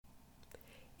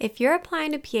If you're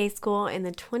applying to PA school in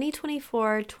the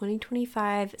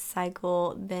 2024-2025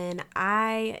 cycle, then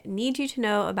I need you to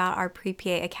know about our Pre-PA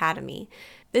Academy.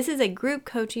 This is a group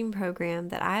coaching program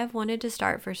that I have wanted to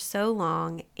start for so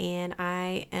long, and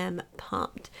I am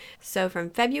pumped. So from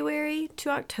February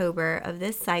to October of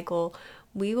this cycle,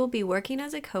 we will be working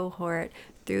as a cohort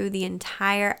through the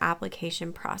entire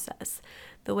application process.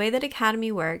 The way that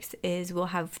Academy works is we'll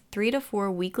have 3 to 4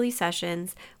 weekly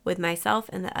sessions with myself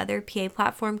and the other PA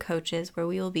platform coaches where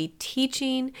we will be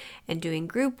teaching and doing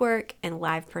group work and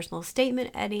live personal statement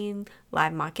editing,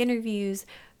 live mock interviews,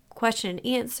 question and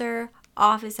answer,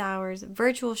 office hours,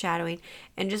 virtual shadowing,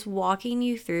 and just walking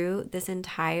you through this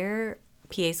entire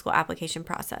PA school application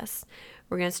process.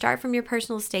 We're going to start from your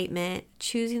personal statement,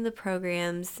 choosing the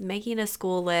programs, making a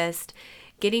school list,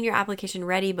 getting your application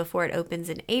ready before it opens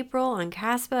in April on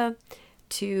CASPA,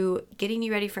 to getting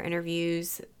you ready for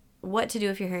interviews, what to do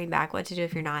if you're hearing back, what to do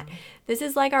if you're not. This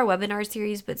is like our webinar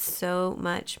series, but so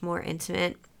much more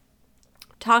intimate.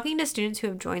 Talking to students who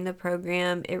have joined the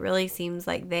program, it really seems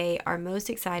like they are most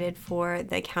excited for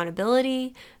the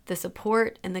accountability, the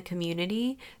support, and the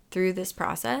community through this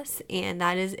process, and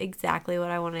that is exactly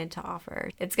what I wanted to offer.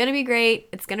 It's going to be great.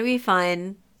 It's going to be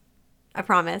fun. I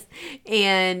promise.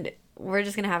 And we're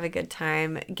just going to have a good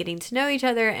time getting to know each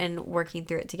other and working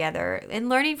through it together and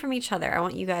learning from each other. I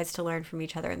want you guys to learn from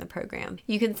each other in the program.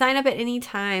 You can sign up at any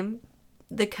time.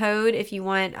 The code, if you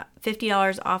want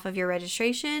 $50 off of your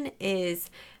registration, is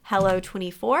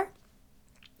HELLO24.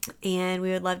 And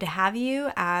we would love to have you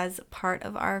as part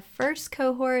of our first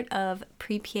cohort of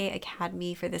Pre-PA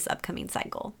Academy for this upcoming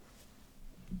cycle.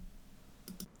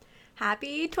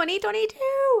 Happy 2022!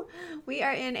 We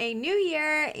are in a new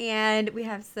year and we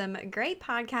have some great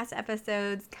podcast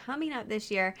episodes coming up this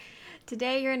year.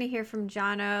 Today you're going to hear from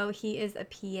Jono. He is a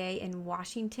PA in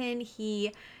Washington.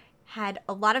 He had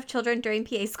a lot of children during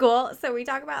PA school, so we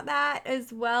talk about that,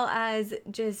 as well as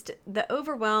just the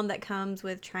overwhelm that comes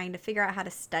with trying to figure out how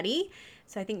to study.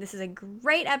 So I think this is a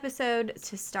great episode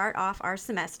to start off our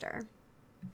semester.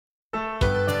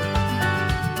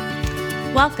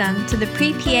 Welcome to the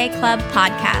Pre-PA Club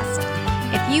podcast.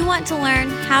 If you want to learn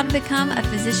how to become a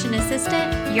physician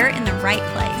assistant, you're in the right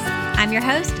place. I'm your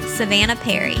host, Savannah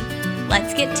Perry.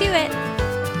 Let's get to it.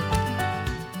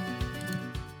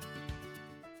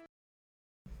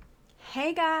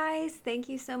 Hey guys, thank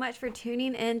you so much for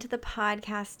tuning in to the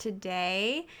podcast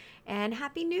today, and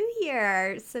Happy New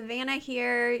Year. Savannah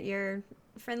here, your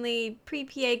friendly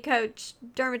pre-PA coach,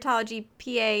 dermatology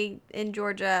PA in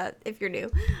Georgia, if you're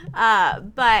new.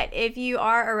 But if you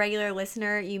are a regular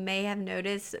listener, you may have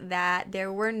noticed that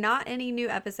there were not any new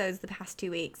episodes the past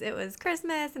 2 weeks. It was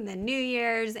Christmas and then New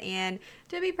Year's, and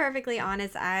to be perfectly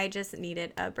honest, I just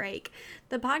needed a break.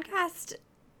 The podcast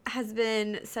has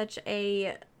been such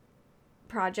a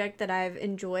project that I've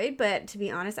enjoyed, but to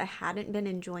be honest, I hadn't been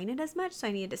enjoying it as much, so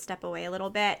I needed to step away a little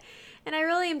bit. And I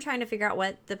really am trying to figure out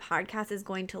what the podcast is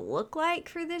going to look like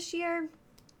for this year.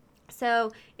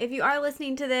 So if you are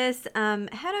listening to this,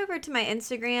 head over to my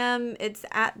Instagram. It's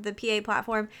at the PA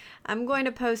platform. I'm going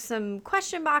to post some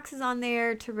question boxes on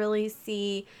there to really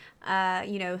see,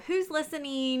 who's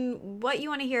listening, what you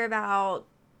want to hear about,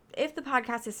 if the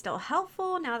podcast is still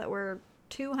helpful now that we're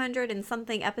 200 and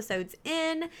something episodes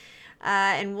in.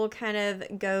 And we'll kind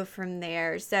of go from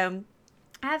there. So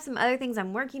I have some other things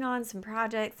I'm working on, some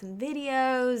projects, some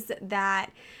videos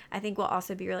that I think will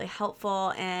also be really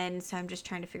helpful. And so I'm just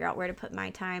trying to figure out where to put my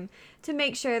time to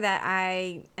make sure that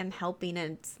I am helping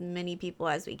as many people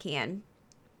as we can.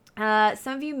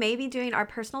 Some of you may be doing our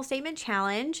personal statement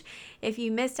challenge. If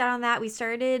you missed out on that, we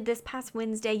started this past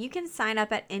Wednesday. You can sign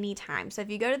up at any time. So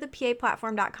if you go to the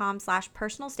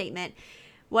paplatform.com/personal statement,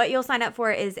 what you'll sign up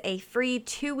for is a free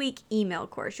 2-week email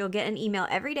course. You'll get an email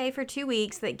every day for 2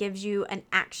 weeks that gives you an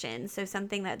action. So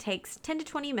something that takes 10 to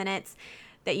 20 minutes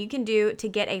that you can do to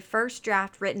get a first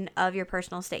draft written of your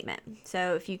personal statement.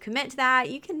 So if you commit to that,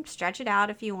 you can stretch it out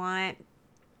if you want.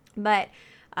 But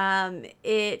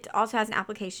it also has an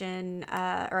application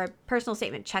or a personal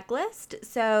statement checklist.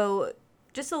 So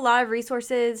just a lot of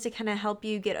resources to kind of help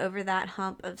you get over that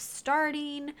hump of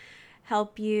starting,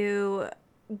 help you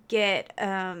get,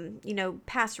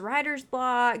 past writer's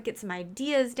block, get some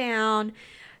ideas down.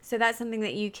 So that's something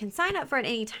that you can sign up for at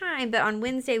any time. But on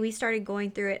Wednesday, we started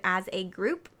going through it as a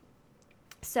group.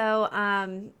 So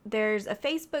there's a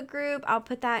Facebook group. I'll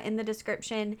put that in the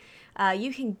description.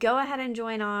 you can go ahead and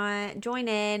join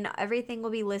in. Everything will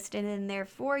be listed in there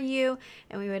for you,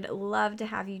 and we would love to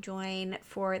have you join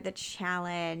for the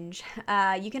challenge.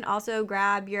 You can also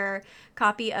grab your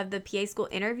copy of the PA School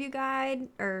interview guide,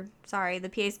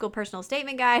 the PA School personal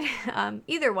statement guide,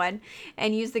 either one,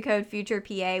 and use the code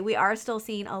FUTUREPA. We are still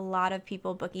seeing a lot of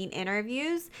people booking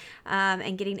interviews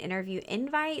and getting interview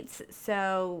invites.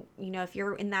 So, if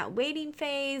you're in that waiting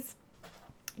phase,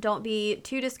 don't be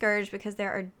too discouraged because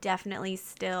there are definitely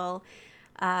still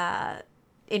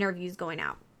interviews going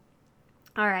out.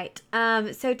 All right.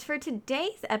 So for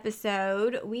today's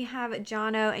episode, we have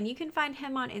Jono, and you can find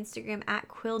him on Instagram at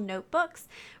Quill Notebooks.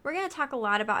 We're going to talk a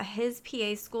lot about his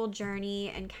PA school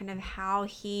journey and kind of how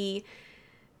he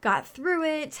got through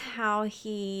it, how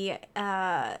he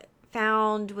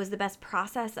found was the best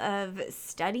process of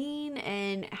studying,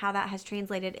 and how that has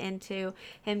translated into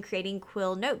him creating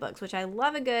Quill Notebooks, which I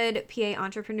love a good PA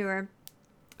entrepreneur.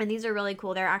 And these are really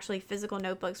cool. They're actually physical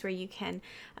notebooks where you can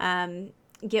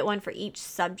get one for each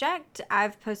subject.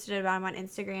 I've posted about them on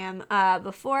Instagram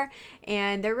before,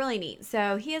 and they're really neat.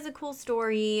 So he has a cool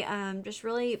story, just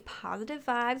really positive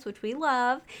vibes, which we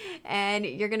love, and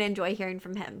you're going to enjoy hearing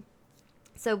from him.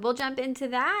 So we'll jump into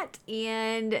that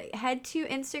and head to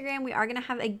Instagram. We are going to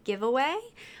have a giveaway.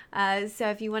 So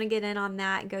if you want to get in on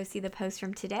that, go see the post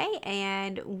from today,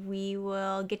 and we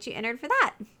will get you entered for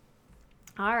that.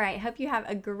 All right. Hope you have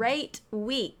a great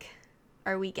week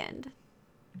or weekend.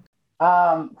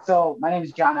 So my name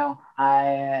is Jono. I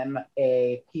am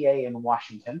a PA in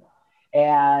Washington,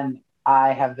 and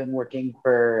I have been working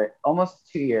for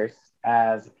almost 2 years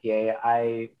as a PA.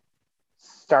 I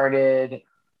started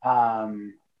off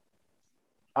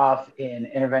in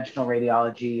interventional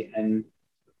radiology and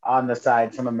on the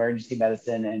side some emergency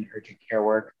medicine and urgent care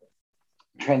work.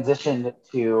 Transitioned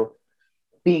to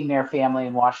being near family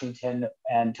in Washington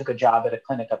and took a job at a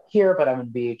clinic up here, but I'm going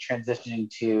to be transitioning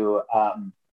to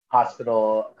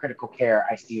hospital critical care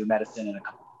ICU medicine in a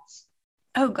couple months.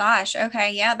 Oh gosh.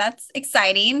 Okay. Yeah, that's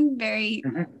exciting. Very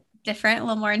different, a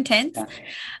little more intense.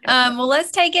 Yeah. Well,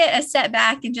 let's take it a step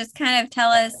back and just kind of tell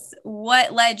us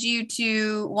what led you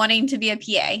to wanting to be a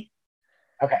PA.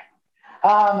 Okay.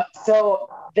 So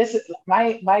this is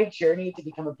my journey to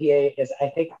become a PA is, I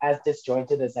think, as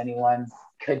disjointed as anyone's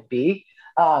could be.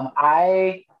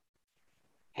 I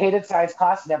hated science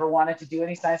class, never wanted to do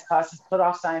any science classes, put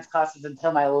off science classes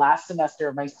until my last semester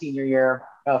of my senior year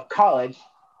of college,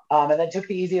 and then took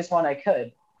the easiest one I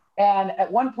could. And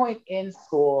at one point in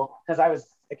school, because I was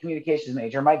a communications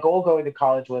major, my goal going to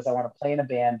college was I want to play in a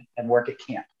band and work at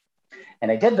camp.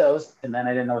 And I did those, and then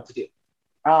I didn't know what to do.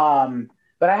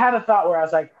 But I had a thought where I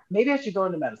was like, maybe I should go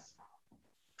into medicine.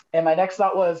 And my next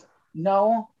thought was,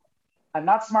 no, I'm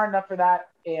not smart enough for that,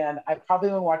 and I've probably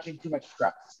been watching too much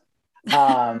Scrubs.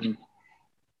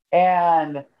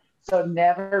 And so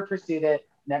never pursued it,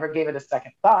 never gave it a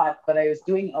second thought, but I was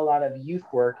doing a lot of youth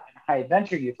work and high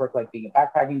adventure youth work, like being a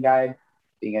backpacking guide,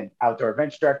 being an outdoor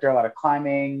adventure director, a lot of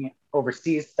climbing,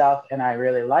 overseas stuff. And I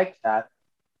really liked that.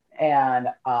 And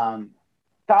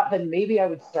thought that maybe I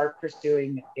would start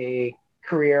pursuing a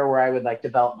career where I would like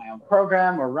develop my own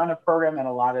program or run a program. And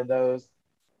a lot of those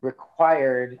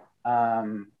required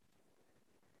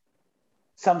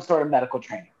some sort of medical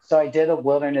training. So I did a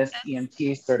wilderness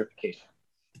EMT certification.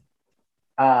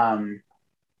 And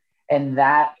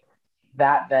that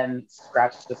then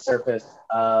scratched the surface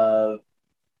of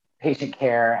patient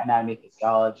care, anatomy,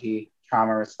 physiology,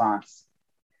 trauma response.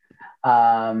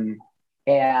 And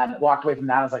walked away from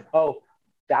that. I was like, oh,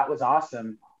 that was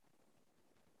awesome.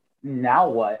 Now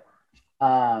what?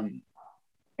 And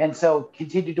so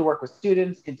continued to work with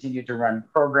students, continued to run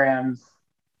programs,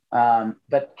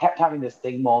 but kept having this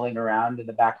thing mulling around in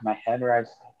the back of my head where I was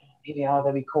like, maybe,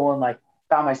 that'd be cool. And like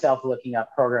found myself looking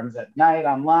up programs at night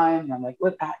online. And I'm like,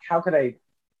 how could I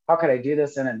do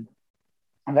this? And then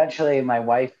eventually my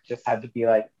wife just had to be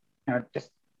like, just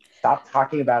stop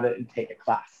talking about it and take a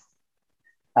class.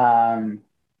 And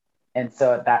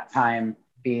so at that time,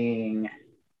 being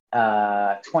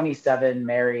 27,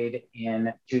 married,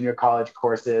 in junior college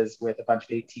courses with a bunch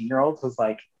of 18-year-olds was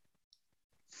like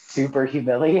super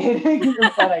humiliating.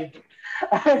 But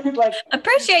I like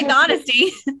appreciate the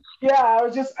honesty. Yeah, I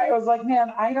was like,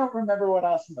 man, I don't remember what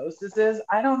osmosis is.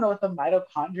 I don't know what the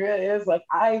mitochondria is. Like,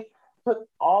 I put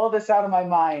all of this out of my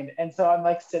mind. And so I'm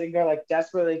like sitting there like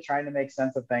desperately trying to make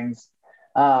sense of things.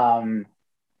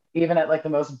 Even at like the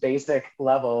most basic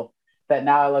level, that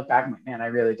now I look back and like, man, I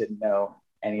really didn't know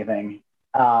anything.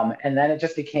 And then it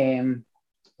just became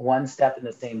one step in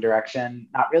the same direction,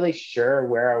 not really sure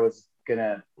where I was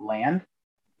gonna land.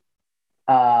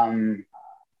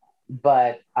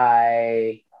 But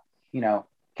I,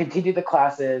 continued the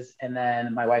classes, and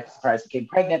then my wife surprised became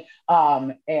pregnant,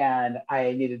 and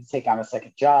I needed to take on a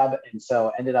second job, and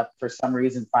so ended up for some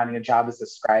reason finding a job as a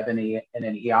scribe in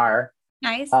an ER.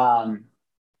 Nice.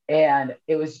 And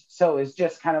it was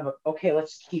just kind of okay,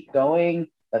 let's keep going,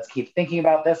 let's keep thinking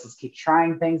about this, let's keep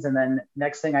trying things, and then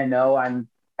next thing I know,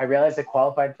 I realized I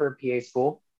qualified for a PA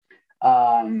school.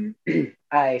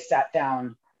 I sat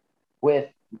down with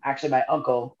actually my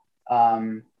uncle,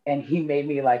 and he made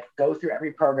me like go through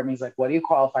every program. He's like, what do you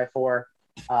qualify for?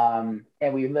 And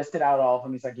we listed out all of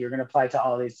them. He's like, you're going to apply to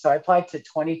all of these. So I applied to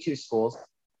 22 schools.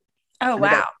 Oh,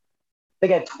 wow. They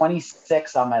got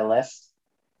 26 on my list.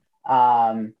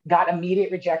 Got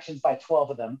immediate rejections by 12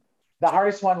 of them. The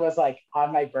hardest one was like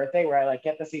on my birthday where I like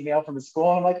get this email from the school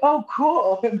and I'm like, oh,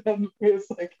 cool. And then it's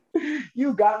like,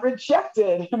 you got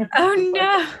rejected. Oh,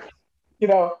 no.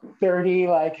 Like, 30,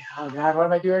 like, oh God, what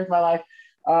am I doing with my life?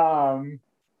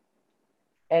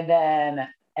 And then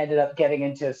ended up getting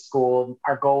into a school.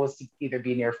 Our goal was to either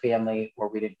be near family or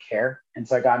we didn't care. And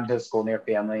so I got into a school near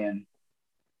family and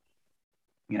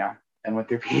went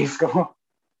through PE school.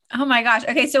 Oh my gosh.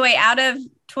 Okay. So wait, out of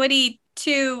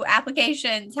 22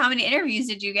 applications, how many interviews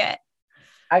did you get?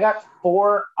 I got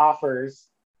 4 offers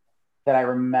that I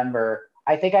remember.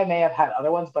 I think I may have had other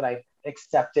ones, but I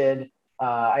accepted.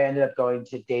 I ended up going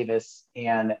to Davis,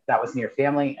 and that was near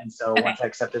family. And so once I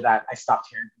accepted that, I stopped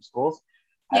hearing from schools.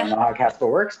 I don't know how CASPA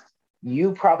works.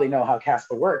 You probably know how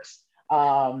CASPA works.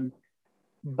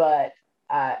 But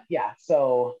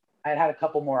so I had a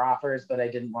couple more offers, but I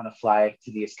didn't want to fly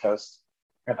to the East Coast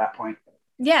at that point.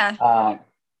 Yeah.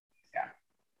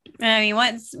 I mean,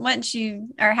 once you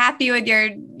are happy with your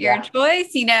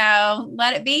choice,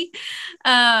 let it be.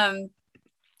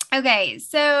 Okay.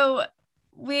 So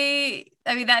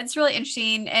that's really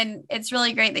interesting. And it's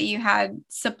really great that you had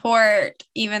support,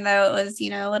 even though it was,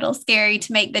 a little scary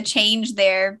to make the change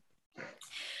there.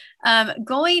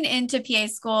 Going into PA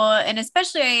school, and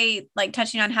especially like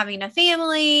touching on having a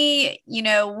family,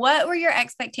 what were your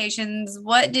expectations?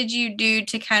 What did you do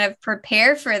to kind of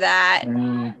prepare for that?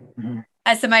 Mm-hmm.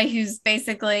 As somebody who's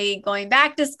basically going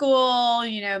back to school,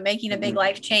 making a big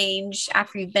life change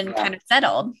after you've been kind of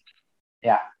settled.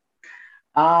 Yeah.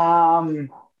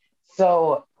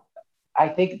 So I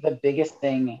think the biggest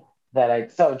thing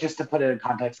so just to put it in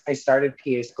context, I started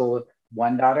PA school with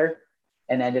 1 daughter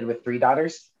and ended with 3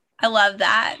 daughters. I love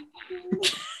that.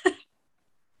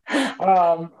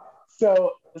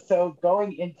 So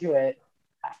going into it,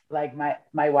 like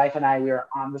my wife and I, we were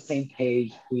on the same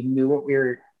page. We knew what we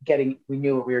were getting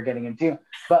into,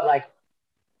 but like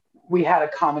we had a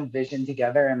common vision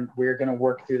together and we were going to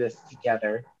work through this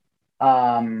together.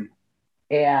 And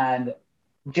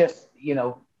just,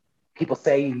 people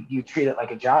say you treat it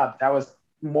like a job. That was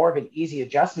more of an easy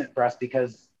adjustment for us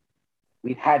because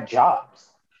we'd had jobs.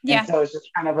 Yeah. And so it's just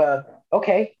kind of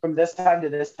okay, from this time to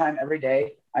this time every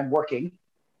day, I'm working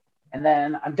and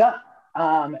then I'm done.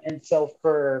 And so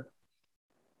for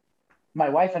my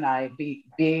wife and I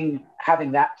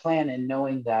having that plan and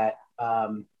knowing that,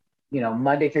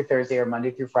 Monday through Thursday or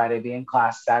Monday through Friday be in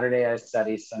class, Saturday I'd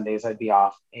study, Sundays I'd be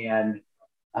off. And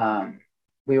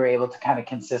we were able to kind of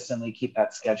consistently keep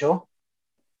that schedule.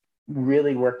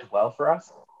 Really worked well for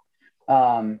us.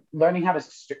 Learning how to,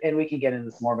 and we can get into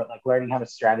this more, but like learning how to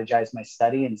strategize my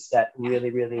study and set really,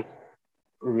 really,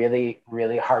 really,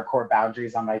 really hardcore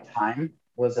boundaries on my time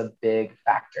was a big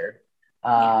factor.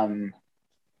 And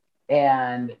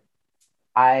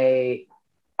I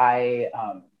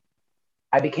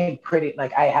became pretty,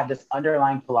 like I had this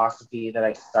underlying philosophy that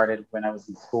I started when I was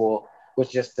in school, was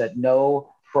just that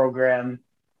no program,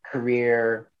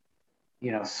 career,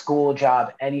 school,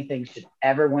 job, anything should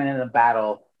ever win in a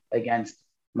battle against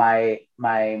my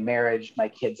marriage, my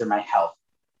kids, or my health.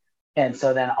 And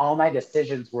so then all my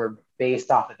decisions were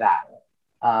based off of that,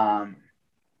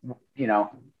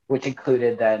 which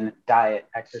included then diet,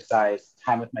 exercise,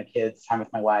 time with my kids, time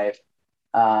with my wife.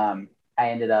 I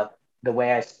ended up, the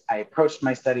way I approached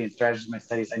my study and strategized my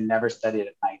studies, I never studied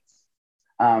at nights.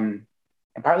 And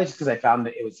partly just because I found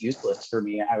that it was useless for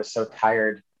me. I was so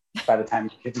tired by the time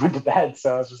kids went to bed.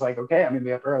 So I was just like, okay, I'm gonna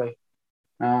be up early.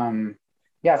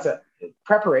 So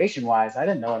preparation wise, I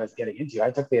didn't know what I was getting into.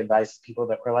 I took the advice of people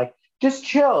that were like, just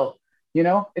chill,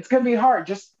 it's gonna be hard.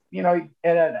 Just, and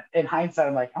in hindsight,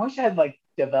 I'm like, I wish I had like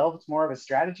developed more of a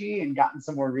strategy and gotten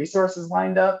some more resources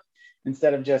lined up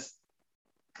instead of just,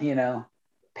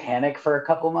 panic for a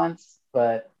couple months,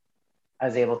 but I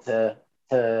was able to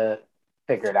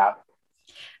figure it out.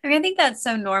 I mean, I think that's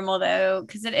so normal though,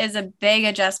 because it is a big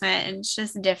adjustment and it's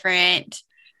just different.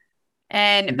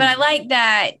 But I like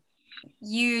that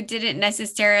you didn't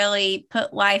necessarily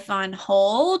put life on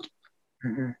hold,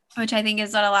 which I think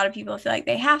is what a lot of people feel like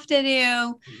they have to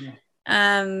do.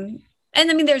 And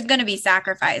I mean, there's going to be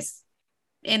sacrifice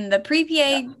in the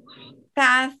pre-PA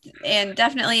path and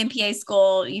definitely in PA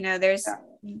school. You know, there's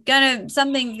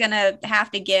something's gonna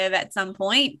have to give at some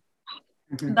point,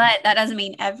 but that doesn't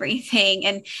mean everything.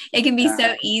 And it can be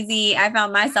so easy. I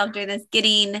found myself doing this,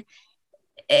 getting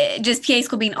just PA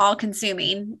school being all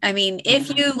consuming. I mean,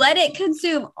 if you let it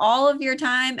consume all of your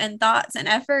time and thoughts and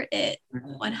effort, it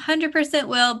 100%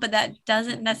 will, but that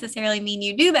doesn't necessarily mean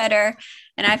you do better.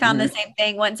 And I found the same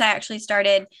thing once I actually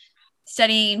started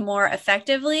studying more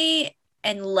effectively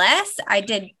and less, I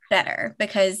did better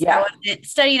because I wasn't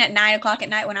studying at 9 o'clock at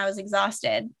night when I was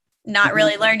exhausted, not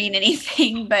really learning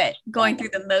anything, but going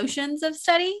through the motions of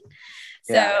study.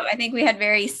 So I think we had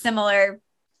very similar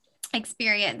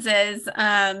experiences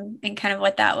and kind of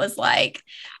what that was like.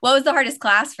 What was the hardest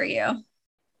class for you?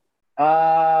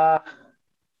 My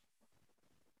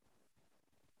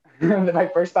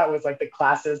first thought was like the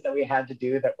classes that we had to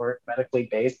do that weren't medically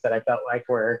based that I felt like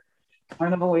were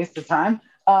kind of a waste of time.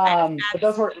 But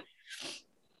those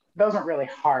weren't really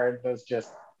hard. Those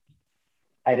just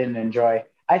I didn't enjoy.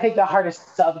 I think the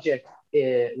hardest subject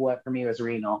for me was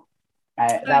renal.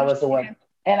 That was the one,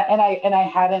 and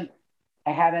I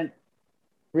hadn't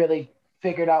really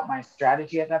figured out my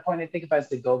strategy at that point. I think if I was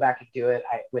to go back and do it,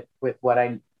 with what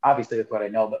I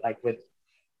know, but like with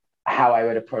how I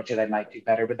would approach it, I might do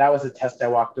better. But that was a test I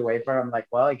walked away from. I'm like,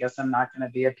 well, I guess I'm not going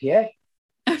to be a PA.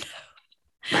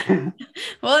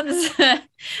 Well,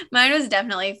 mine was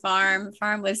definitely farm.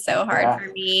 Farm was so hard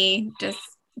for me, just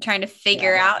trying to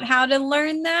figure out how to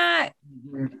learn that.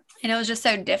 And it was just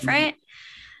so different.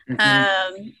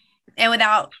 And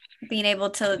without being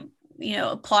able to,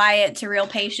 apply it to real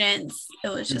patients, it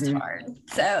was just hard.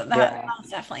 So that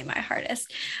was definitely my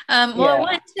hardest. Well, I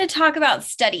wanted to talk about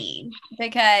studying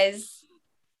because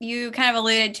you kind of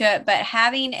alluded to it, but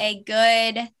having a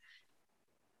good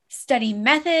study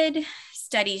method,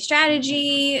 study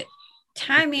strategy,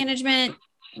 time management,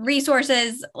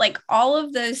 resources, like all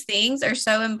of those things are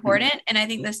so important. And I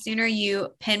think the sooner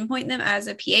you pinpoint them as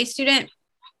a PA student,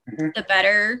 the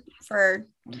better for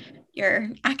your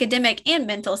academic and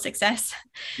mental success.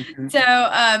 So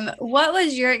what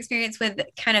was your experience with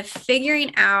kind of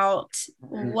figuring out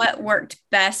what worked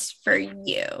best for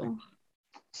you?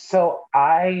 So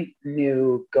I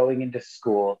knew going into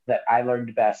school that I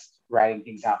learned best writing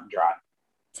things out and drawing.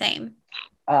 Same.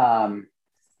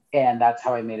 And that's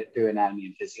how I made it through anatomy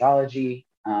and physiology.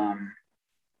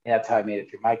 That's how I made it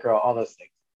through micro, all those things.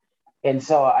 And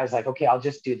so I was like, okay, I'll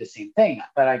just do the same thing.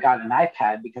 But I got an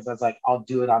iPad because I was like, I'll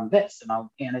do it on this and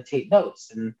I'll annotate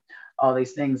notes and all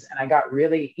these things. And I got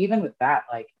really, even with that,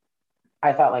 like,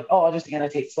 I thought like, oh, I'll just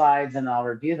annotate slides and I'll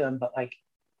review them. But like,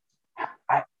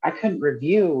 I couldn't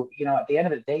review, at the end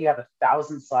of the day, you have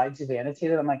 1,000 slides you've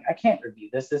annotated. I'm like, I can't review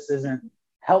this. This isn't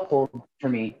helpful for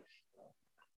me.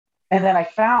 And then I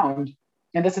found,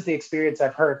 and this is the experience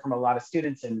I've heard from a lot of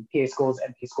students in PA schools,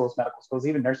 NP schools, medical schools,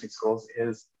 even nursing schools,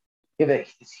 is you have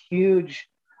this huge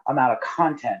amount of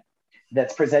content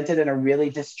that's presented in a really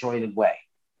disjointed way.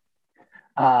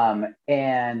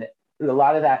 And a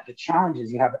lot of that, the challenge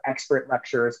is you have expert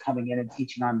lecturers coming in and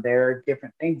teaching on their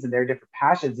different things and their different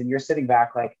passions. And you're sitting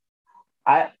back like,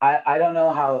 I don't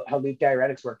know how loop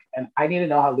diuretics work. And I need to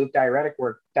know how loop diuretics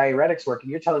work.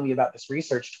 And you're telling me about this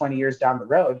research 20 years down the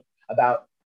road about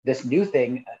this new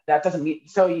thing. That doesn't mean,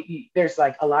 so there's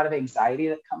like a lot of anxiety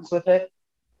that comes with it.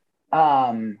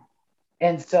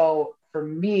 And so for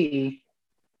me,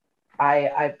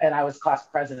 I was class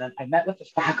president. I met with the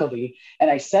faculty and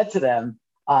I said to them,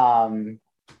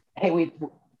 hey,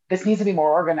 this needs to be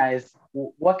more organized.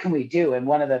 What can we do? And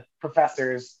one of the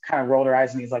professors kind of rolled her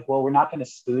eyes and he's like, well, we're not going to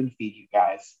spoon feed you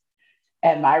guys.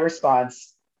 And my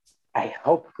response, I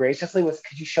hope graciously, was,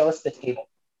 could you show us the table?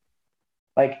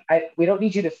 Like, we don't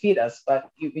need you to feed us, but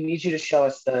we need you to show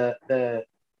us the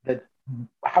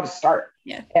how to start.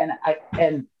 Yeah.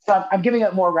 And so I'm giving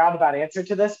a more roundabout answer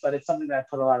to this, but it's something that I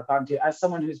put a lot of thought into. As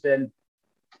someone who's been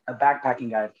a backpacking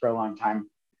guide for a long time,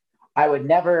 I would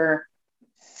never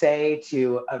say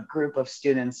to a group of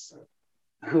students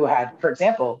who had, for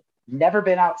example, never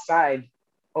been outside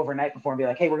overnight before and be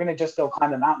like, hey, we're going to just go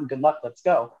climb the mountain. Good luck. Let's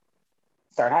go.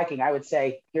 Start hiking. I would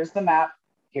say, here's the map.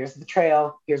 Here's the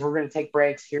trail. Here's where we're going to take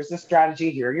breaks. Here's the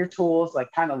strategy. Here are your tools.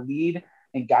 Like, kind of lead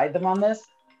and guide them on this.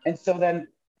 And so then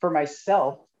for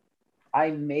myself,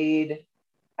 I made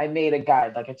a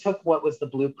guide. Like, I took what was the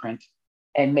blueprint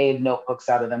and made notebooks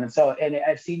out of them. And so, and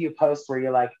I've seen you post where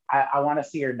you're like, I want to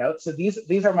see your notes. So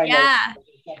these are my notes.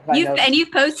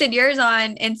 You've posted yours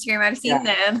on Instagram. I've seen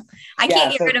them. I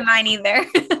can't get rid of mine either.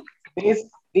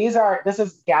 this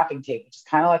is gaffing tape, which is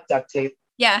kind of like duct tape.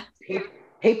 Yeah.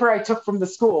 Paper I took from the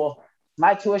school,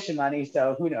 my tuition money,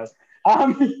 so who knows.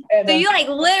 And So then you like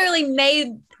literally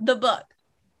made the book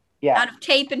yeah. out of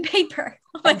tape and paper.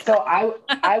 Oh my And so God.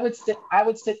 I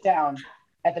would sit down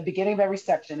at the beginning of every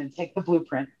section and take the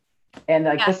blueprint, and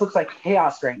like Yeah. this looks like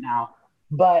chaos right now,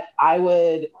 but I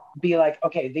would be like,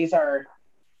 okay, this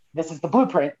is the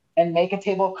blueprint, and make a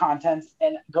table of contents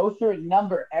and go through and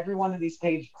number every one of these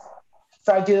pages.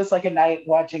 So I do this like a night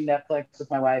watching Netflix with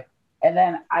my wife, and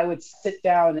then I would sit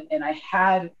down and I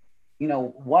had,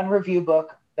 one review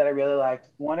book that I really liked,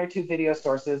 one or two video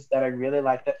sources that I really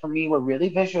liked that for me were really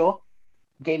visual,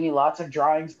 gave me lots of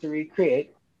drawings to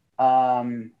recreate.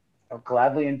 I'll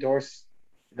gladly endorse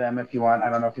them if you want. I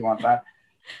don't know if you want that,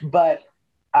 but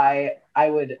I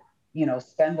would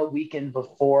spend the weekend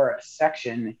before a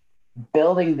section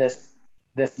building this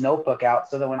notebook out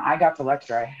so that when I got to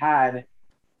lecture, I had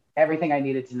everything I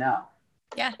needed to know.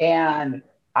 Yeah. And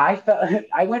I felt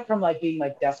I went from like being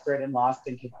like desperate and lost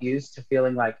and confused to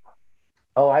feeling like,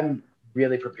 oh, I'm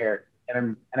really prepared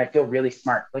and I feel really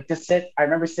smart. Like I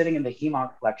remember sitting in the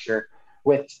hemonc lecture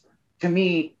with, to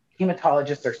me,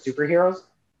 hematologists are superheroes.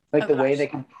 Like the way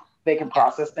they can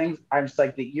process things. I'm just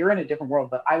like, you're in a different world.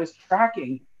 But I was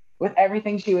tracking with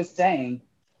everything she was saying,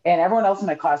 and everyone else in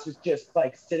my class was just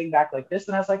like sitting back like this,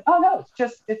 and I was like, oh no,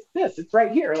 it's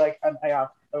right here. Like I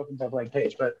opened up a blank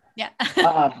page, but Yeah.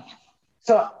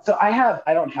 So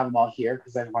I don't have them all here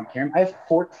because I don't want to hear them. I have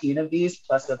 14 of these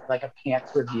plus a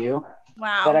pants review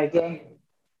that Wow. I did,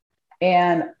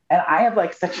 and I have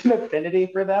like such an affinity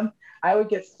for them. I would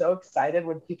get so excited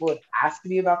when people would ask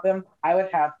me about them. I would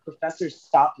have professors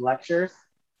stop lectures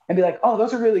and be like, "Oh,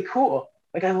 those are really cool.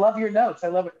 Like, I love your notes. I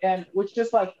love it," and which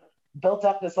just like built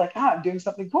up this like, I'm doing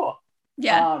something cool.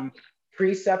 Yeah.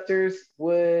 Preceptors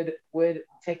would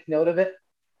take note of it.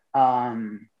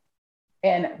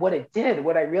 And what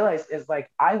I realized is like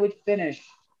I would finish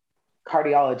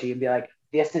cardiology and be like,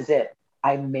 this is it.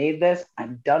 I made this.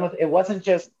 I'm done with it. It wasn't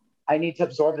just I need to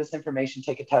absorb this information,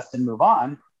 take a test, and move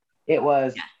on. It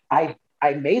was I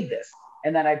made this,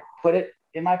 and then I put it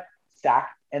in my stack,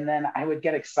 and then I would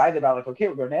get excited about like, okay,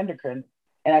 we're going to endocrine,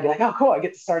 and I'd be like, oh, cool, I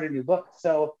get to start a new book.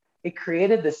 So it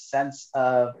created this sense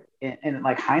of, in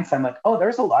like hindsight, I'm like, oh,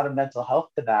 there's a lot of mental health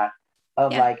to that.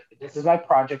 Of like, this is my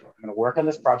project. I'm going to work on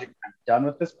this project. I'm done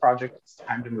with this project. It's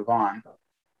time to move on.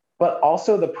 But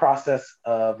also the process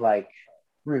of like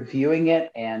reviewing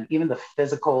it and even the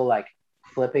physical, like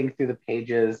flipping through the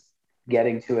pages,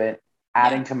 getting to it,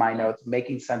 adding to my notes,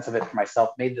 making sense of it for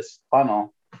myself, made this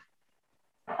funnel.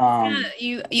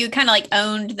 You kind of like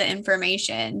owned the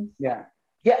information. Yeah.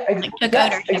 Like took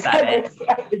ownership of it.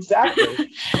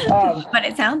 Exactly. What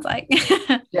it sounds like.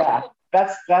 Yeah,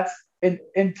 that's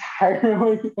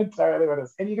entirely what it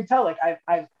is. And you can tell, like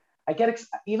I get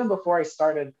even before I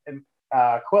started in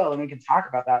Quill, and we can talk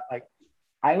about that. Like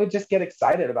I would just get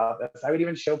excited about this. I would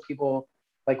even show people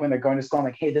like when they're going to school, I'm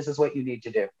like, hey, this is what you need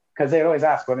to do, because they'd always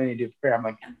ask, what do I need to do to prepare? I'm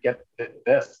like, get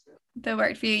this. That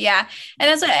worked for you. Yeah. And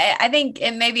that's what I think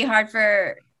it may be hard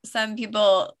for some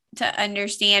people to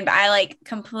understand, but I like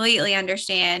completely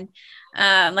understand.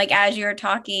 Like as you were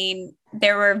talking,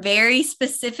 there were very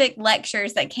specific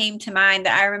lectures that came to mind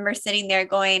that I remember sitting there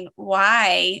going,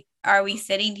 why are we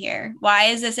sitting here? Why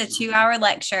is this a 2-hour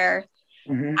lecture?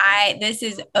 Mm-hmm. This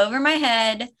is over my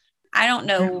head. I don't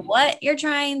know what you're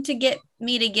trying to get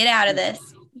me to get out of this.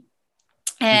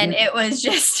 And it was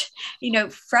just,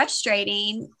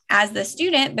 frustrating as the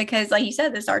student, because like you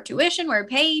said, this is our tuition. We're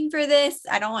paying for this.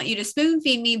 I don't want you to spoon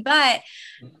feed me, but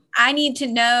I need to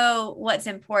know what's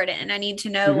important, and I need to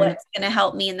know what's going to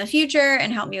help me in the future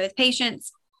and help me with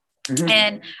patients.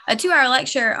 And a 2-hour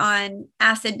lecture on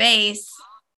acid base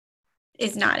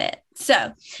is not it. So,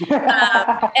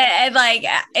 and like,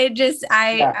 it just,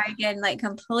 I again, like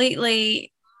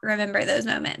completely remember those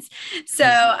moments. So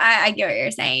I get what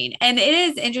you're saying. And it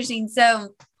is interesting.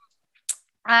 So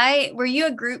were you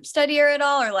a group studier at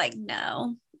all, or like,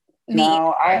 no?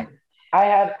 No, I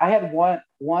had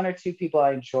one or two people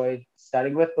I enjoyed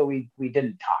studying with, but we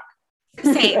didn't talk.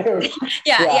 Same.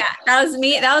 Yeah. That was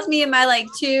me. That was me and my like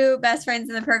two best friends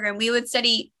in the program. We would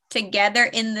study together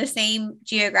in the same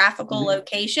geographical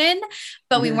location,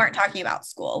 but we weren't talking about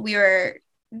school. We were,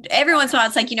 every once in a while,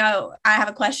 it's like, I have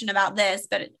a question about this,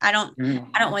 but I don't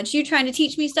want you trying to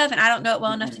teach me stuff, and I don't know it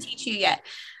well enough to teach you yet.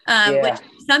 Which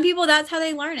some people, that's how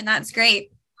they learn, and that's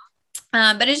great.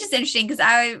 But it's just interesting because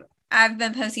I've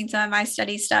been posting some of my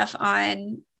study stuff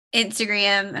on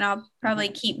Instagram, and I'll probably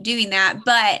keep doing that.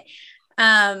 But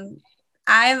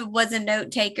I was a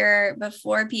note taker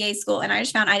before PA school, and I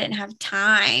just found I didn't have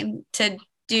time to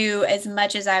do as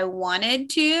much as I wanted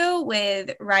to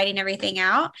with writing everything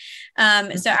out.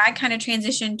 So I kind of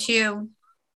transitioned to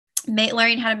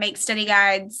learning how to make study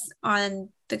guides on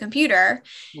the computer.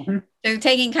 Mm-hmm. So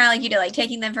taking kind of like you did, like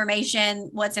taking the information,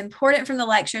 what's important from the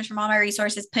lectures, from all my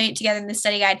resources, putting it together in the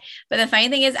study guide. But the funny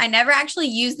thing is I never actually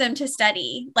used them to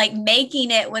study. Like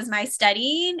making it was my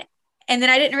studying. And then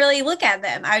I didn't really look at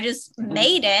them. I just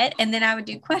made it and then I would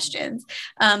do questions.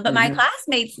 But my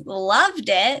classmates loved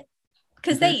it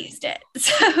because they used it.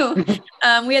 So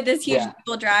we had this huge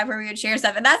Google Drive where we would share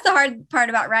stuff. And that's the hard part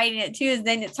about writing it too, is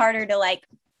then it's harder to like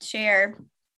share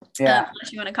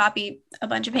unless you want to copy a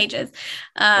bunch of pages.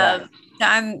 So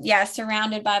I'm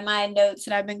surrounded by my notes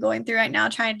that I've been going through right now,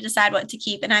 trying to decide what to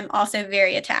keep. And I'm also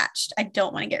very attached. I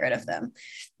don't want to get rid of them.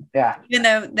 Yeah. Even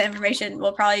though the information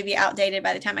will probably be outdated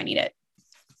by the time I need it.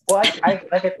 Well, I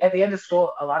like at the end of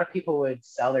school, a lot of people would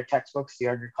sell their textbooks to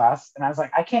younger class. And I was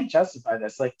like, I can't justify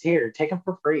this. Like, here, take them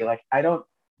for free. Like,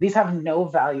 these have no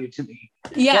value to me.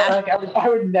 Yeah. But, like, I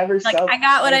would never sell. I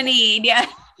got what I need. Yeah.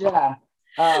 Yeah.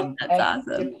 That's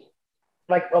awesome.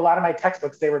 Like a lot of my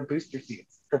textbooks, they were booster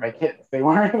seats for my kids. They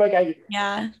weren't like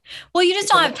Well, you just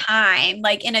don't have time.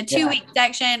 Like in a 2-week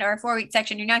section or a 4-week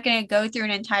section, you're not going to go through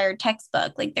an entire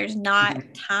textbook. Like there's not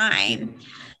time.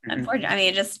 Unfortunately, I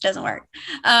mean, it just doesn't work.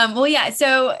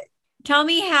 So tell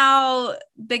me how,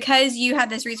 because you had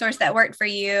this resource that worked for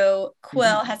you,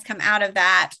 Quill has come out of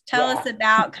that. Tell us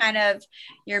about kind of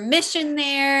your mission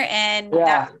there and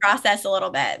that process a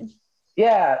little bit.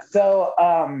 Yeah. So,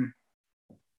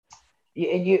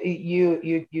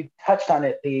 you touched on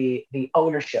it, the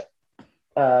ownership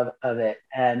of it.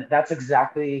 And that's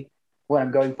exactly what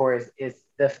I'm going for is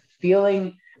the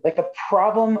feeling, like the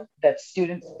problem that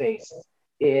students face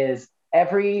is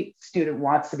every student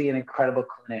wants to be an incredible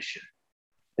clinician.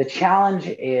 The challenge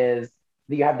is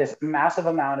that you have this massive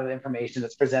amount of information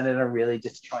that's presented in a really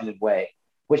disjointed way,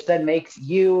 which then makes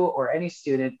you or any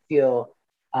student feel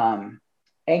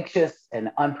anxious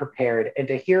and unprepared. And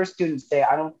to hear students say,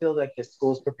 I don't feel like the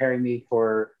school's preparing me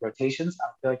for rotations. I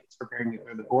don't feel like it's preparing me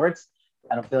for the boards.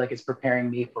 I don't feel like it's preparing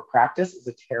me for practice, is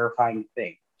a terrifying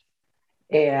thing.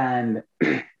 And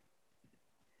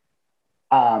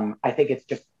I think it's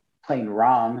just plain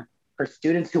wrong for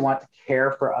students who want to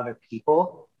care for other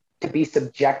people to be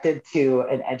subjected to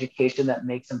an education that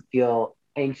makes them feel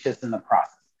anxious in the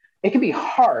process. It can be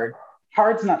hard.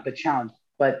 Hard's not the challenge,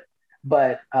 but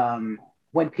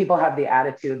when people have the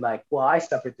attitude like, well, I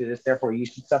suffered through this, therefore you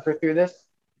should suffer through this,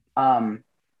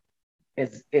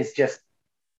 it's just,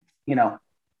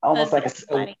 almost like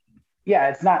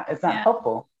it's not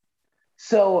helpful.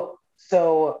 So,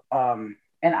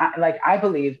 and I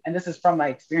believe, and this is from my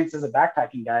experience as a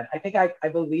backpacking guide, I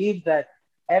believe that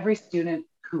every student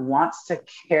who wants to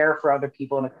care for other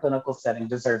people in a clinical setting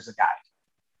deserves a guide.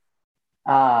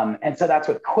 And so that's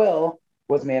what Quill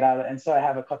was made out of. And so I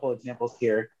have a couple examples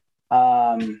here.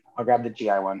 I'll grab the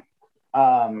GI one.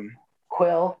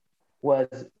 Quill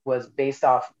was based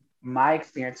off my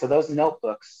experience. So those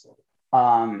notebooks,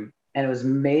 and it was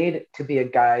made to be a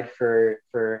guide for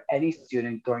any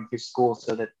student going through school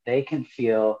so that they can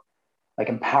feel like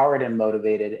empowered and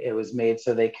motivated. It was made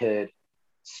so they could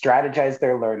strategize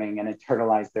their learning and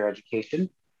internalize their education,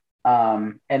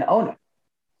 and own it.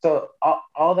 So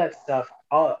all that stuff,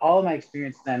 all of my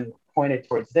experience then pointed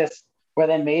towards this, where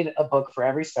they made a book for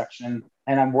every section.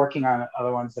 And I'm working on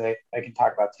other ones that I can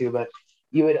talk about too, but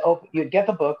you'd get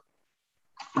the book,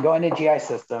 go into GI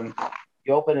system,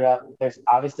 you open it up. There's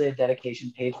obviously a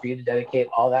dedication page for you to dedicate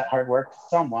all that hard work to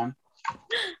someone,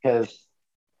 because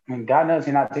God knows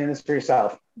you're not doing this for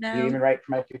yourself. No. You even write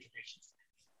for my future patients.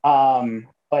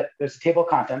 But there's a table of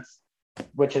contents,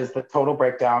 which is the total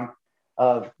breakdown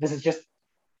of, this is just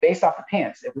based off the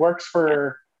pants. It works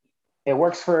for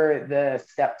the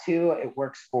step 2. It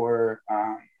works for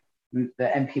the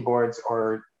NP boards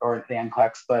or the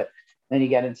NCLEX, but then you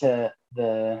get into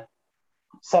the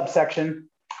subsection,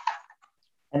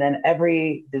 and then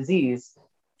every disease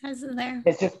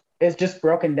is just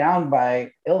broken down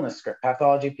by illness script: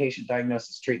 pathology, patient,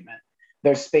 diagnosis, treatment.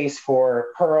 There's space for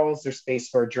pearls, there's space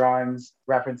for drawings,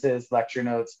 references, lecture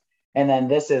notes. And then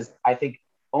this is, I think,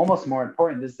 almost more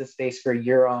important, this is the space for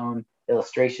your own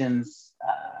illustrations,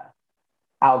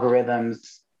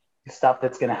 algorithms, stuff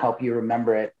that's going to help you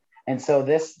remember it. And so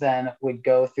this then would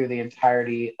go through the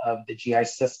entirety of the GI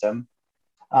system.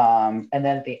 And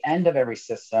then at the end of every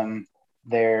system,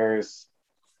 there's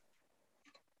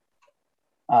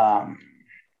a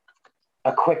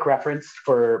quick reference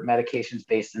for medications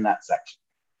based in that section.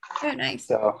 Oh, nice.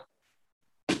 So,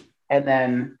 and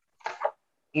then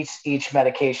each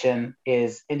medication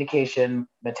is indication,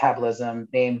 metabolism,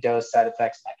 name, dose, side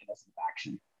effects, mechanism of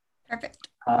action. Perfect.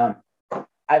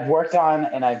 I've worked on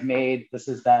and I've made, this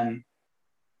would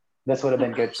have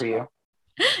been good for you.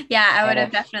 Yeah, I would have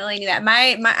definitely knew that.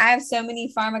 I have so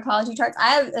many pharmacology charts. I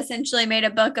have essentially made a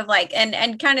book of like,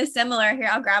 and kind of similar here.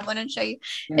 I'll grab one and show you.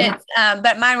 It's,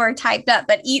 but mine were typed up,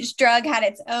 but each drug had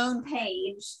its own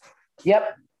page.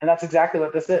 Yep. And that's exactly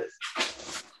what this is.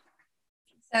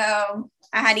 So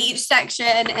I had each section,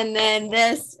 and then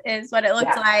this is what it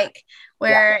looked like,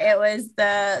 where it was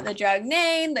the drug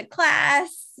name, the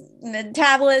class,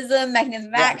 metabolism,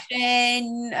 mechanism of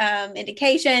action,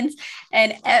 indications,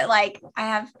 and like I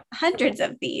have hundreds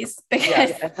of these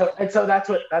because and so that's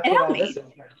what all this is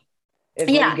where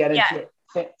you get into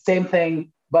it. Same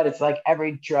thing, but it's like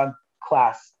every drug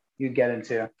class you get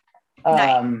into.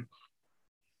 Nice.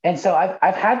 And so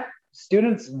I've had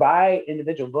students buy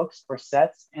individual books for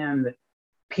sets, and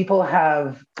people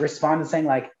have responded saying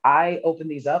like, I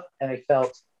opened these up and I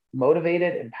felt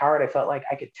motivated, empowered. I felt like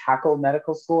I could tackle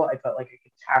medical school. I felt like I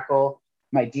could tackle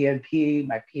my DNP,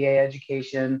 my PA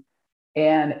education.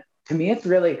 And to me, it's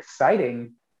really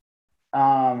exciting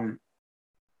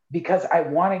because I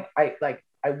want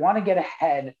to get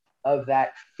ahead of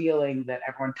that feeling that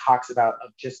everyone talks about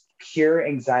of just pure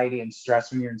anxiety and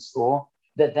stress when you're in school,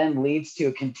 that then leads to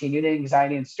a continued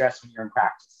anxiety and stress when you're in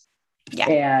practice. Yeah.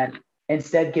 And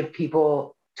instead give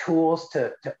people tools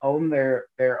to own their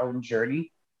own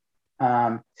journey,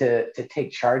 to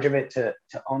take charge of it, to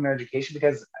own their education,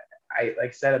 because like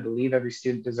I said, I believe every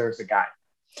student deserves a guide.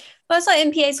 Well, it's like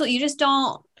NPA school, you just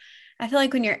don't, I feel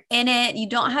like when you're in it, you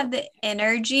don't have the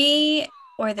energy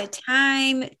or the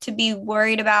time to be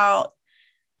worried about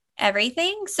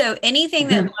everything. So anything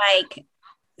that like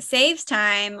saves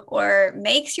time or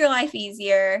makes your life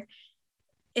easier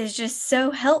is just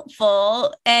so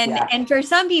helpful. And for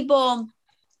some people,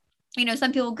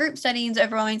 some people group studying is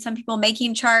overwhelming. Some people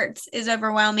making charts is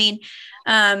overwhelming.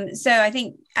 So I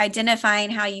think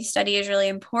identifying how you study is really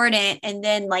important. And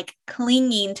then like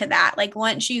clinging to that, like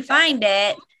once you find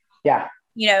it,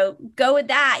 go with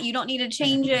that. You don't need to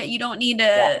change it. You don't need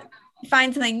to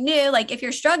find something new. Like if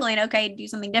you're struggling, okay, do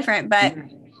something different. But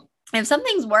if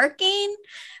something's working,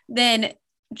 then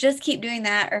just keep doing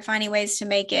that or finding ways to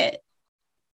make it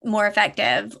more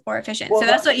effective or efficient. So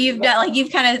that's what you've done. Like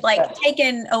you've kind of like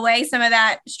taken away some of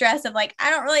that stress of like, I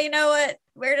don't really know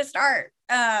where to start.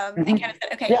 And kind of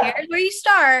said, okay, here's where you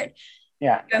start.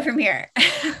 Yeah. Go from here.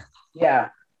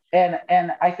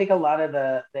 And I think a lot of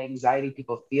the anxiety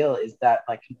people feel is that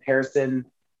like comparison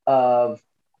of,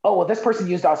 oh, well, this person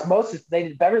used osmosis, they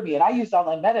did better than me, and I used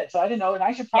online meta, so I didn't know, and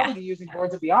I should probably be using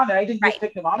Boards and Beyond, and I didn't use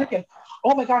Pick Mnemonic, and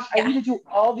oh my gosh, I need to do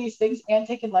all these things and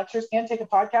taking lectures and take a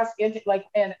podcast and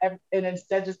and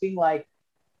instead just being like,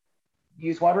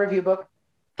 use one review book.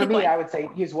 For me, I would say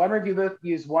use one review book,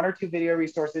 use one or two video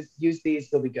resources, use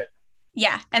these, they'll be good.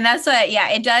 Yeah. And that's what,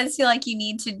 it does feel like you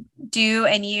need to do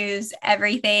and use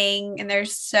everything. And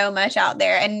there's so much out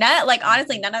there. And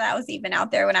honestly, none of that was even out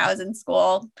there when I was in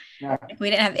school. Yeah. We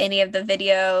didn't have any of the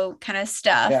video kind of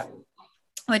stuff,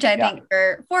 which I think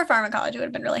for pharmacology would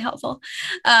have been really helpful.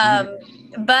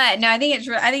 But no, I think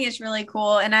it's really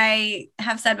cool. And I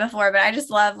have said before, but I just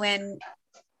love when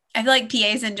I feel like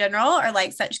PAs in general are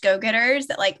like such go-getters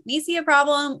that like we see a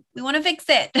problem, we want to fix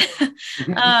it.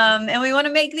 And we want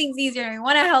to make things easier and we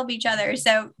want to help each other.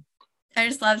 So I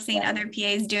just love seeing other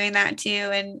PAs doing that too.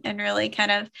 And really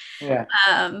kind of,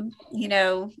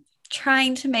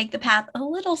 trying to make the path a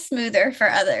little smoother for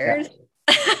others.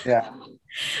 Go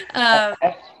ahead.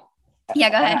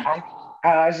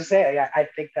 I was just saying, I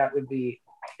think that would be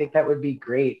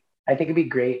great. I think it'd be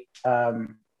great.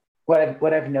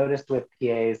 What I've noticed with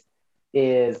PAs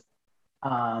is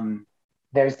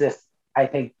there's this, I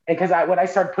think, because when I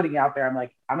started putting it out there, I'm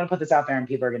like, I'm going to put this out there and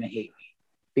people are going to hate me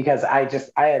because I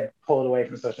had pulled away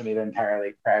from social media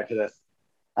entirely prior to this.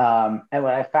 And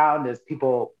what I found is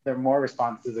their more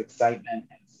response is excitement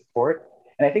and support.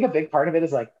 And I think a big part of it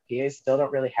is like PAs still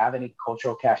don't really have any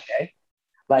cultural cachet.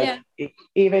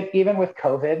 Even with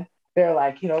COVID, they're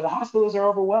like, the hospitals are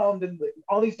overwhelmed and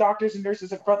all these doctors and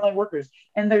nurses and frontline workers.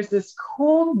 And there's this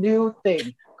cool new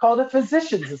thing called a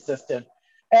physician's assistant.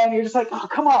 And you're just like, oh,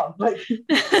 come on.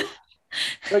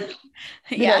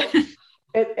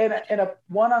 In a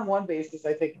one-on-one basis,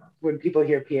 I think when people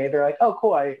hear PA, they're like, oh,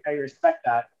 cool, I respect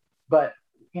that. But,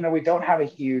 we don't have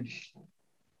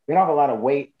a lot of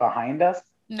weight behind us.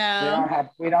 No.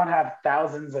 We don't have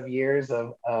thousands of years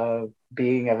of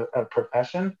being a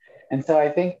profession. And so I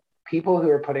think people who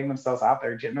are putting themselves out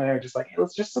there generally are just like, hey,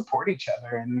 let's just support each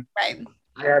other and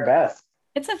try our best.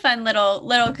 It's a fun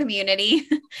little community.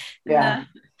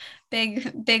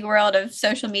 big world of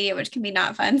social media, which can be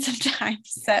not fun sometimes.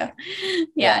 So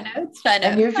Yeah. no, it's fun.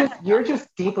 And you're just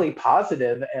deeply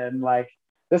positive, and like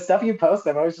the stuff you post,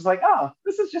 I'm always just like, oh,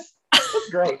 this is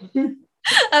great.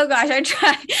 Oh gosh, I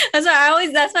try.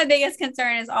 That's my biggest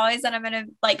concern is always that I'm going to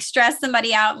like stress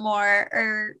somebody out more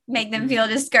or make them feel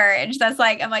discouraged. That's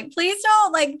like, I'm like, please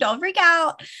don't freak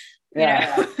out,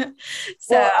 Yeah.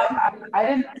 So Well,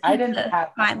 I didn't the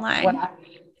have fine line.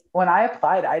 when I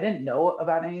applied, I didn't know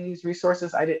about any of these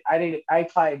resources. I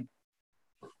applied,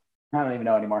 I don't even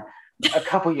know anymore, a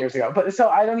couple years ago. But so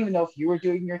I don't even know if you were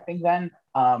doing your thing then.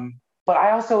 But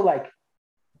I also like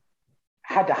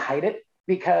had to hide it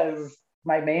because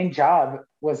my main job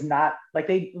was not like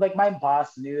my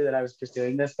boss knew that I was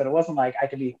pursuing this, but it wasn't like I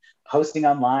could be posting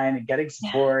online and getting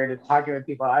support and talking with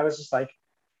people. I was just like,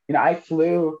 I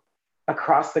flew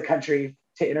across the country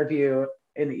to interview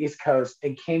in the East Coast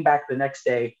and came back the next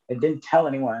day and didn't tell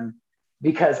anyone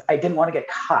because I didn't want to get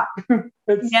caught.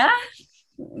 Yeah.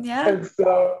 And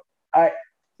so I,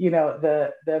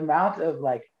 the amount of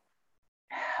like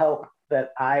help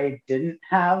that I didn't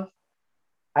have,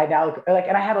 I now like,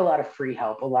 and I had a lot of free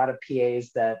help, a lot of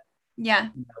PAs that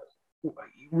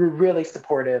were really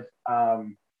supportive.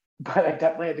 But I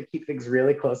definitely had to keep things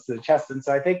really close to the chest. And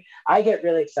so I think I get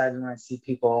really excited when I see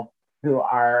people who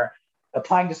are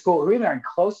applying to school, who even are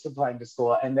close to applying to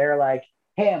school, and they're like,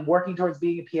 hey, I'm working towards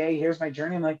being a PA. Here's my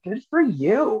journey. I'm like, good for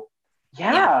you.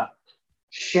 Yeah.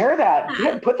 Share that.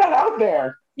 Yeah, put that out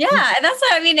there. Yeah, that's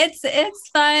what I mean. It's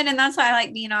fun, and that's why I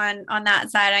like being on that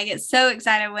side. I get so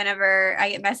excited whenever I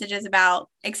get messages about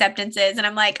acceptances, and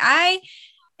I'm like, I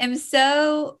am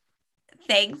so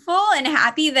thankful and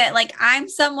happy that like I'm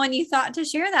someone you thought to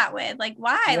share that with. Like,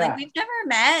 why? Yeah. Like we've never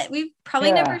met, we've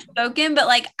probably never spoken, but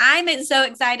like I'm so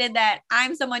excited that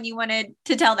I'm someone you wanted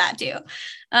to tell that to.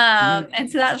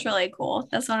 And so that's really cool.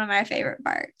 That's one of my favorite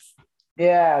parts.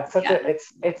 Yeah,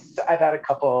 it's I've had a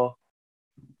couple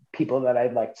people that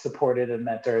I'd like supported and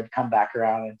mentored come back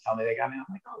around and tell me they got me. I'm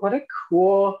like, oh, what a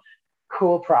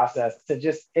cool process to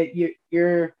just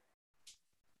you're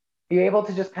able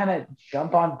to just kind of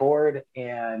jump on board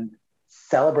and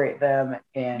celebrate them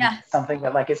in something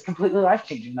that like is completely life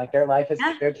changing. Like their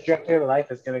trajectory of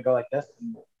life is going to go like this.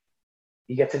 And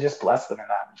you get to just bless them in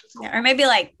that. Which is cool. Or maybe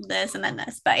like this and then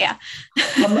this, but yeah.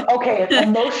 Okay,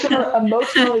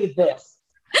 emotionally this.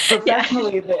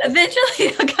 Professionally this. Eventually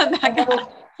it'll come back.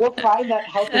 We'll find that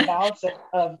healthy balance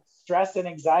of stress and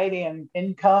anxiety and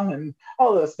income and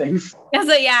all those things. Yeah,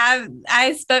 so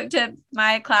I spoke to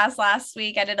my class last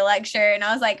week. I did a lecture and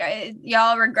I was like, are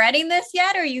y'all regretting this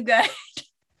yet? Or are you good?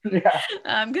 Yeah.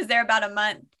 Because they're about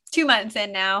 2 months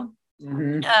in now.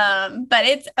 But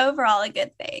it's overall a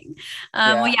good thing.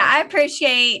 Well, I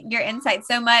appreciate your insight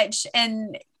so much,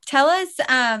 and tell us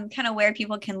kind of where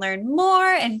people can learn more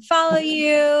and follow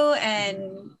you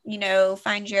and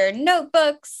find your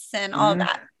notebooks and all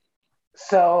that.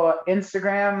 So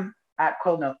Instagram at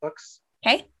Quill Notebooks.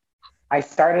 Okay. I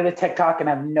started a TikTok and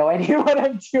I have no idea what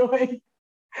I'm doing.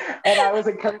 And I was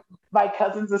my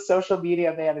cousin's a social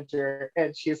media manager,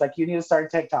 and she's like, you need to start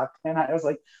TikTok. And I was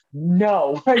like,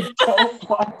 no, I don't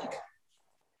want.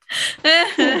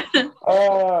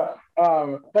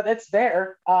 But it's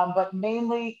there. But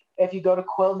mainly, if you go to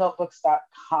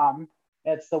quillnotebooks.com,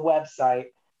 it's the website.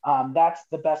 That's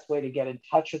the best way to get in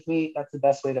touch with me. That's the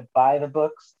best way to buy the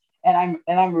books. And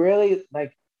I'm really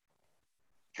like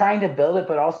trying to build it,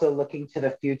 but also looking to the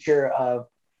future of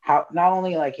how not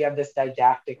only like you have this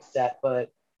didactic set,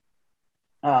 but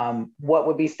what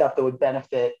would be stuff that would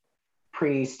benefit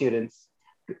pre-students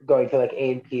going to like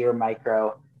A&P or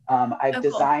micro. I've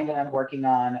designed and I'm working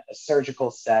on a surgical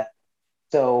set.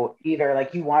 So either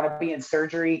like you want to be in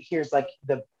surgery, here's like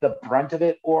the brunt of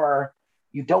it, or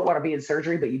you don't want to be in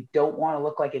surgery, but you don't want to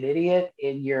look like an idiot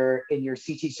in your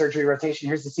CT surgery rotation.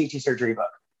 Here's the CT surgery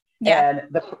book. Yeah. And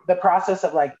the process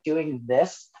of like doing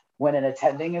this when an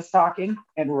attending is talking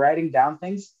and writing down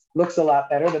things looks a lot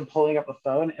better than pulling up a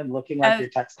phone and looking like you're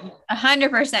texting.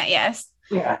 100%, yes.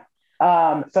 Yeah.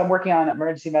 So I'm working on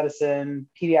emergency medicine,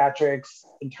 pediatrics,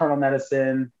 internal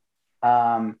medicine.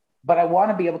 But I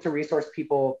want to be able to resource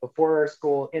people before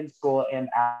school, in school, and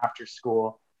after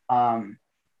school.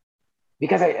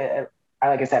 Because I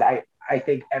like I said, I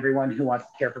think everyone who wants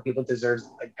to care for people deserves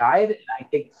a guide. And I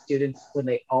think students, when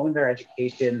they own their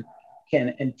education,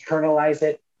 can internalize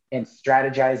it and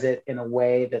strategize it in a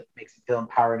way that makes them feel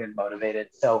empowered and motivated.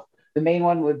 So the main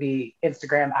one would be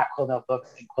Instagram at Quill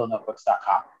Notebooks and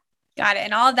quillnotebooks.com. Got it.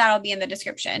 And all of that will be in the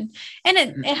description. And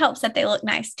it helps that they look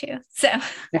nice too. So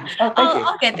Yeah. Oh, thank you.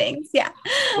 all good things. Yeah.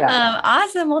 Yeah.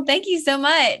 Awesome. Well, thank you so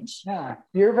much. Yeah.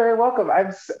 You're very welcome.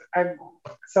 I'm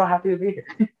so happy to be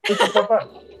here. This is so fun.